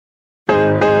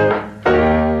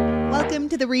Welcome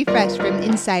to The Refresh from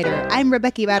Insider. I'm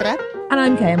Rebecca Ibarra. And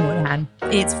I'm Kaya Moynihan.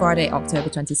 It's Friday, October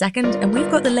 22nd, and we've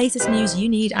got the latest news you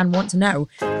need and want to know.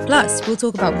 Plus, we'll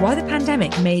talk about why the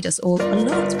pandemic made us all a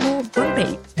lot more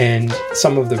grumpy. And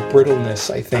some of the brittleness,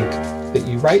 I think, that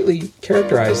you rightly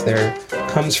characterized there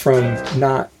comes from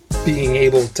not being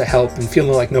able to help and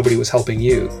feeling like nobody was helping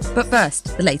you. But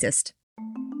first, the latest.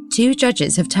 2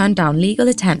 judges have turned down legal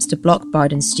attempts to block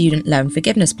Biden's student loan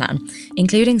forgiveness plan,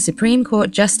 including Supreme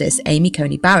Court Justice Amy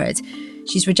Coney Barrett.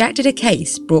 She's rejected a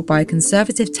case brought by a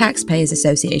conservative taxpayers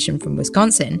association from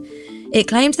Wisconsin. It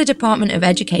claims the Department of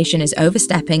Education is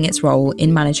overstepping its role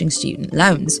in managing student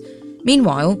loans.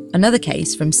 Meanwhile, another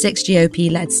case from 6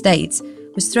 GOP-led states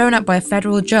was thrown out by a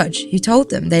federal judge who told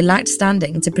them they lacked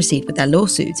standing to proceed with their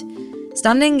lawsuit.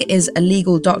 Standing is a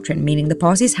legal doctrine, meaning the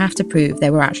parties have to prove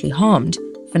they were actually harmed.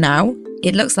 For now,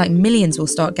 it looks like millions will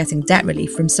start getting debt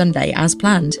relief from Sunday as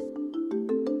planned.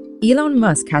 Elon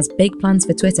Musk has big plans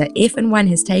for Twitter if and when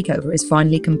his takeover is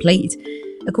finally complete.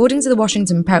 According to the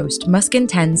Washington Post, Musk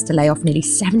intends to lay off nearly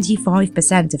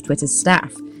 75% of Twitter's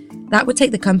staff. That would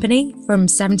take the company from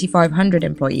 7,500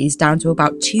 employees down to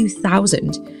about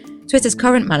 2,000. Twitter's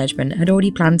current management had already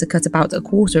planned to cut about a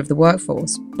quarter of the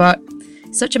workforce, but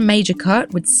such a major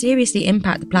cut would seriously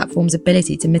impact the platform's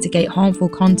ability to mitigate harmful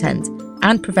content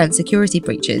and prevent security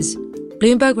breaches.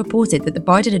 Bloomberg reported that the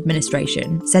Biden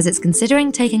administration says it's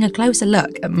considering taking a closer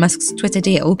look at Musk's Twitter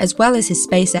deal as well as his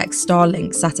SpaceX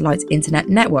Starlink satellite internet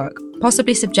network,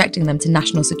 possibly subjecting them to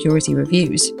national security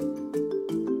reviews.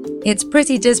 It's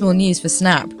pretty dismal news for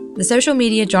Snap. The social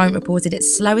media giant reported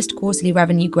its slowest quarterly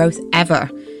revenue growth ever.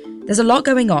 There's a lot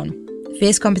going on.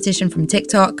 Fierce competition from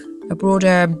TikTok, a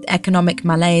broader economic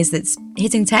malaise that's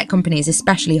hitting tech companies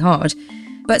especially hard.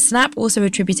 But Snap also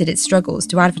attributed its struggles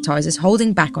to advertisers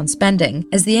holding back on spending,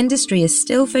 as the industry is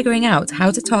still figuring out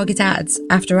how to target ads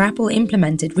after Apple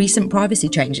implemented recent privacy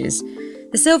changes.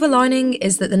 The silver lining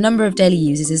is that the number of daily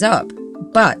users is up,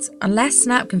 but unless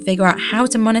Snap can figure out how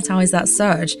to monetize that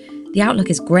surge, the outlook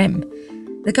is grim.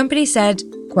 The company said,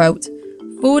 quote,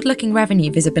 "Forward-looking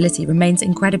revenue visibility remains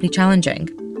incredibly challenging."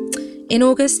 In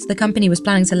August, the company was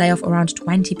planning to lay off around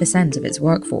 20% of its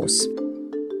workforce.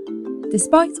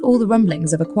 Despite all the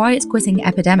rumblings of a quiet quitting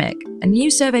epidemic, a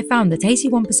new survey found that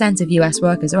 81% of US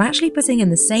workers are actually putting in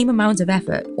the same amount of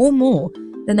effort or more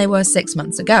than they were 6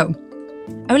 months ago.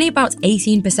 Only about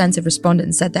 18% of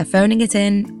respondents said they're phoning it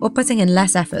in or putting in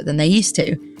less effort than they used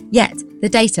to. Yet, the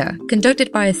data,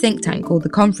 conducted by a think tank called the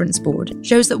Conference Board,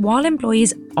 shows that while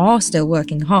employees are still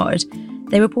working hard,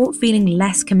 they report feeling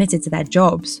less committed to their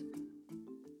jobs.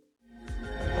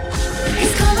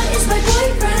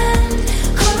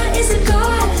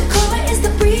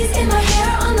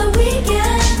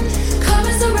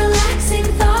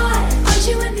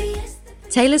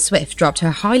 Taylor Swift dropped her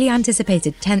highly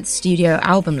anticipated 10th studio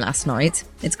album last night.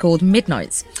 It's called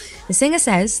Midnights. The singer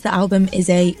says the album is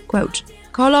a, quote,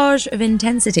 collage of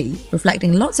intensity,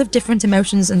 reflecting lots of different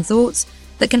emotions and thoughts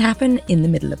that can happen in the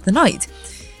middle of the night.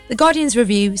 The Guardian's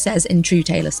review says in true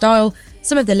Taylor style,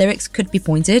 some of the lyrics could be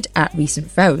pointed at recent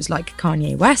foes like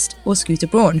Kanye West or Scooter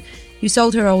Braun, who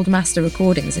sold her old master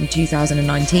recordings in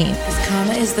 2019.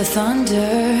 Karma is the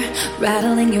thunder,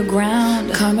 rattling your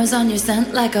ground. Karma's on your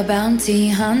scent like a bounty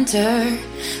hunter.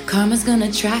 Karma's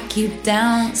gonna track you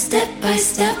down, step by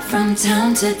step from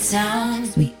town to town.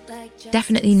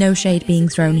 Definitely no shade being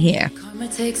thrown here. Karma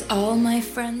takes all my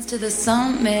friends to the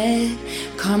summit.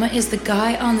 Karma is the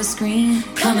guy on the screen,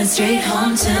 coming straight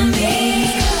home to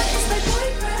me.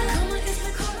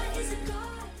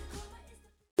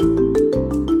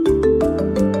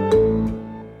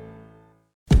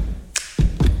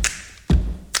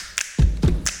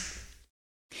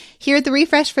 Here at The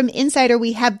Refresh from Insider,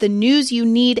 we have the news you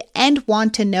need and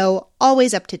want to know,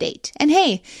 always up to date. And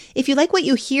hey, if you like what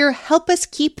you hear, help us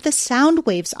keep the sound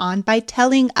waves on by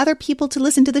telling other people to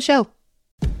listen to the show.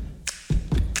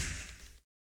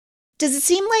 Does it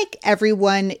seem like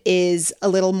everyone is a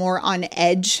little more on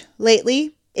edge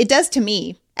lately? It does to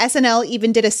me. SNL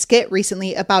even did a skit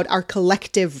recently about our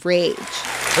collective rage.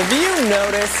 Have you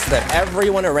noticed that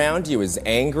everyone around you is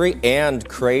angry and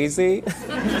crazy?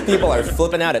 People are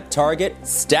flipping out at Target,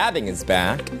 stabbing his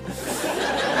back.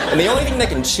 And the only thing that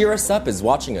can cheer us up is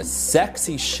watching a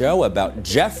sexy show about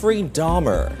Jeffrey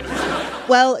Dahmer.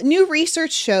 Well, new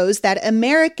research shows that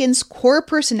Americans' core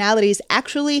personalities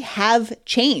actually have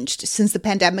changed since the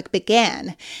pandemic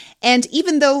began. And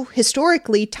even though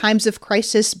historically times of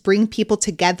crisis bring people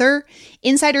together,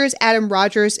 Insider's Adam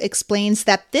Rogers explains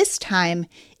that this time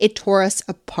it tore us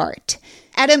apart.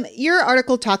 Adam, your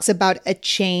article talks about a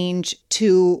change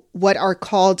to what are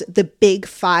called the Big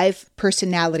Five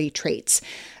personality traits: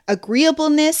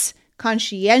 agreeableness,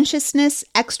 conscientiousness,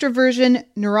 extroversion,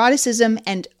 neuroticism,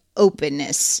 and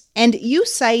openness. And you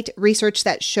cite research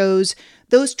that shows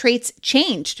those traits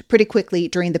changed pretty quickly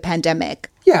during the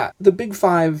pandemic. Yeah, the Big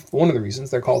Five, one of the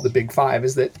reasons they're called the Big Five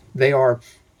is that they are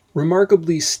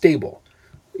remarkably stable.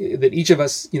 That each of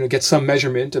us, gets some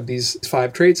measurement of these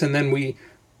 5 traits, and then we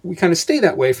kind of stay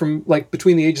that way from like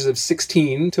between the ages of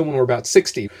 16 till when we're about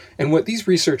 60. And what these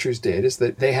researchers did is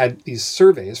that they had these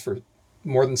surveys for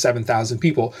more than 7,000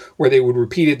 people where they would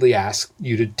repeatedly ask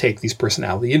you to take these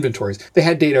personality inventories. They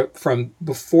had data from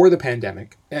before the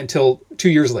pandemic until 2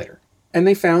 years later. And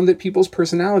they found that people's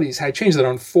personalities had changed, that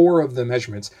on 4 of the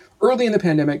measurements. Early in the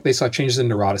pandemic, they saw changes in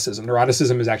neuroticism.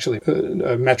 Neuroticism is actually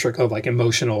a metric of like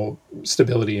emotional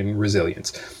stability and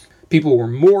resilience. People were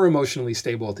more emotionally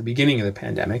stable at the beginning of the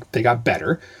pandemic. They got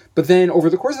better. But then over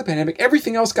the course of the pandemic,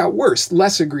 everything else got worse,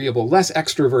 less agreeable, less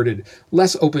extroverted,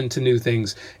 less open to new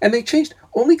things. And they changed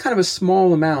only kind of a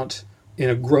small amount in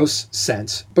a gross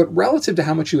sense, but relative to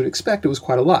how much you would expect, it was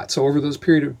quite a lot. So over those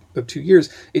period of 2 years,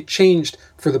 it changed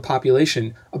for the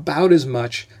population about as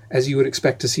much as you would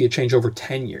expect to see a change over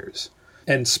 10 years.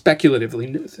 And speculatively,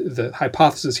 the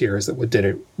hypothesis here is that what did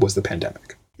it was the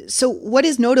pandemic. So what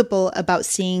is notable about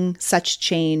seeing such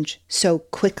change so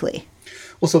quickly?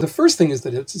 Well, so the first thing is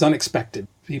that it's unexpected.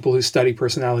 People who study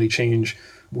personality change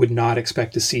would not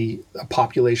expect to see a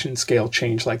population scale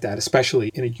change like that, especially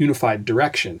in a unified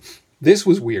direction. This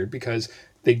was weird because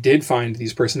they did find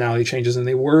these personality changes and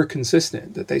they were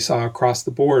consistent, that they saw across the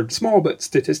board small but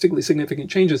statistically significant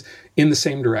changes in the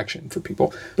same direction for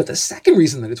people. But the second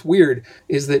reason that it's weird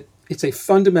is that it's a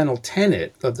fundamental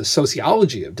tenet of the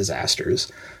sociology of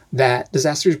disasters that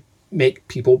disasters make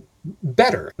people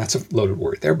better. That's a loaded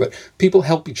word there, but people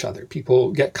help each other.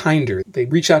 People get kinder. They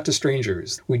reach out to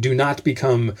strangers. We do not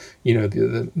become,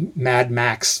 the Mad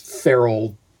Max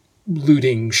feral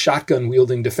looting,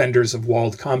 shotgun-wielding defenders of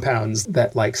walled compounds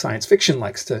that, like, science fiction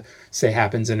likes to say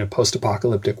happens in a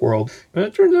post-apocalyptic world. But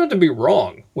it turns out to be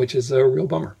wrong, which is a real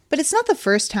bummer. But it's not the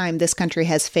first time this country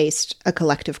has faced a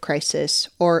collective crisis,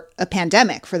 or a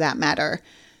pandemic for that matter.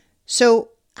 So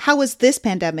how was this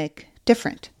pandemic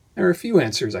different? There are a few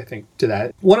answers, I think, to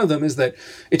that. One of them is that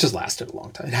it just lasted a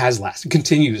long time. It has lasted,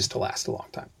 continues to last a long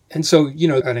time. And so,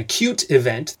 an acute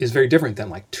event is very different than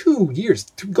like 2 years,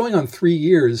 going on 3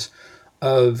 years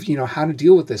of, how to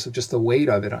deal with this, of just the weight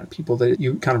of it on people that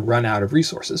you kind of run out of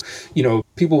resources.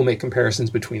 People will make comparisons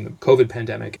between the COVID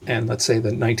pandemic and, let's say,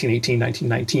 the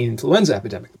 1918-1919 influenza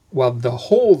epidemic. While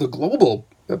the global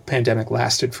pandemic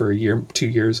lasted for a year, 2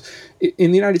 years,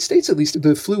 in the United States, at least,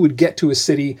 the flu would get to a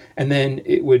city and then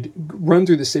it would run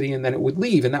through the city and then it would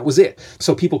leave, and that was it.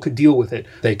 So people could deal with it.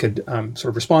 They could sort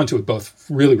of respond to it, both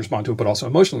really respond to it, but also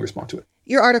emotionally respond to it.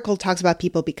 Your article talks about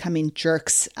people becoming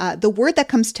jerks. The word that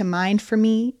comes to mind for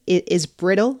me is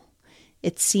brittle.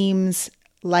 It seems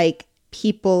like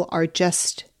people are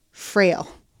just frail.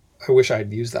 I wish I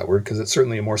had used that word because it's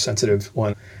certainly a more sensitive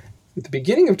one. At the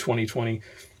beginning of 2020,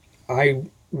 I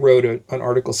wrote an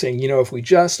article saying, if we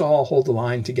just all hold the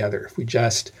line together, if we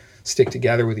just stick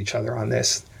together with each other on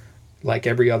this, like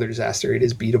every other disaster, it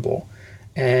is beatable.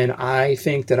 And I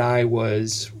think that I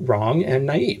was wrong and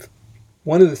naive.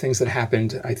 One of the things that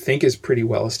happened, I think, is pretty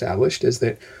well established, is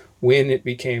that when it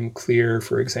became clear,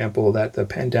 for example, that the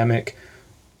pandemic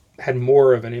had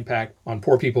more of an impact on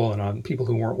poor people and on people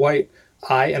who weren't white,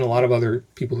 I and a lot of other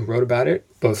people who wrote about it,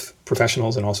 both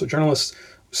professionals and also journalists,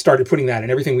 started putting that in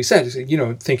everything we said,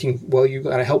 thinking, well, you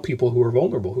got to help people who are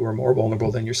vulnerable, who are more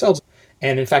vulnerable than yourselves.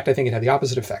 And in fact, I think it had the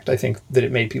opposite effect. I think that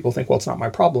it made people think, well, it's not my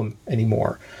problem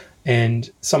anymore.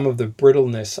 And some of the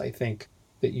brittleness, I think,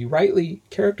 that you rightly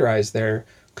characterize there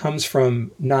comes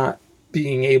from not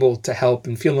being able to help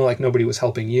and feeling like nobody was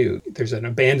helping you. There's an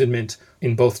abandonment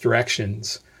in both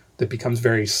directions that becomes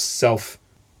very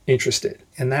self-interested.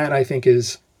 And that, I think,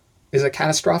 is a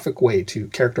catastrophic way to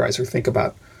characterize or think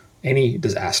about any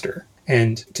disaster.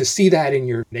 And to see that in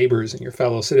your neighbors and your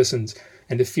fellow citizens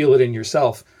and to feel it in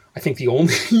yourself, I think the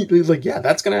only,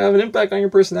 that's going to have an impact on your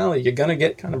personality. You're going to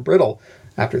get kind of brittle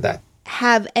after that.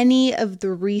 Have any of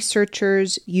the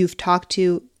researchers you've talked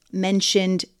to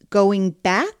mentioned going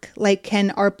back? Like,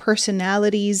 can our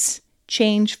personalities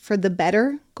change for the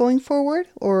better going forward?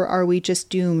 Or are we just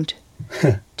doomed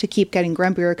to keep getting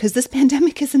grumpier? Because this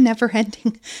pandemic is never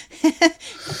ending.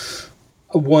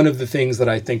 One of the things that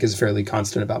I think is fairly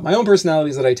constant about my own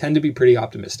personality is that I tend to be pretty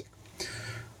optimistic.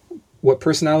 What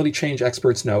personality change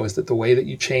experts know is that the way that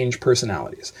you change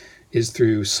personalities is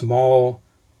through small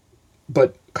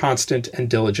but constant and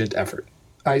diligent effort.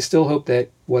 I still hope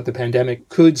that what the pandemic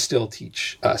could still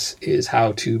teach us is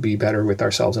how to be better with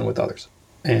ourselves and with others.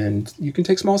 And you can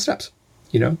take small steps.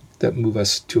 that move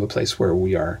us to a place where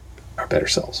we are our better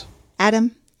selves.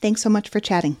 Adam, thanks so much for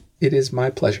chatting. It is my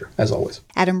pleasure, as always.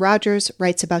 Adam Rogers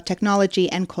writes about technology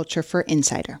and culture for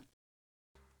Insider.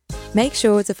 Make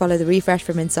sure to follow The Refresh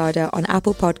from Insider on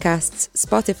Apple Podcasts,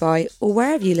 Spotify, or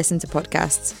wherever you listen to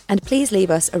podcasts. And please leave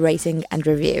us a rating and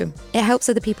review. It helps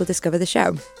other people discover the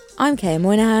show. I'm Kaya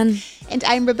Moynihan. And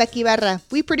I'm Rebecca Ibarra.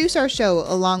 We produce our show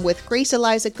along with Grace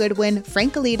Eliza Goodwin,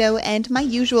 Frank Alito, and my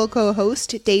usual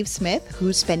co-host, Dave Smith,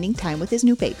 who's spending time with his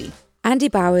new baby. Andy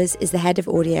Bowers is the head of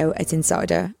audio at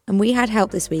Insider, and we had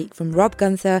help this week from Rob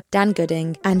Gunther, Dan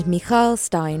Gooding, and Michal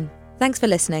Stein. Thanks for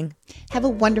listening. Have a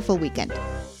wonderful weekend.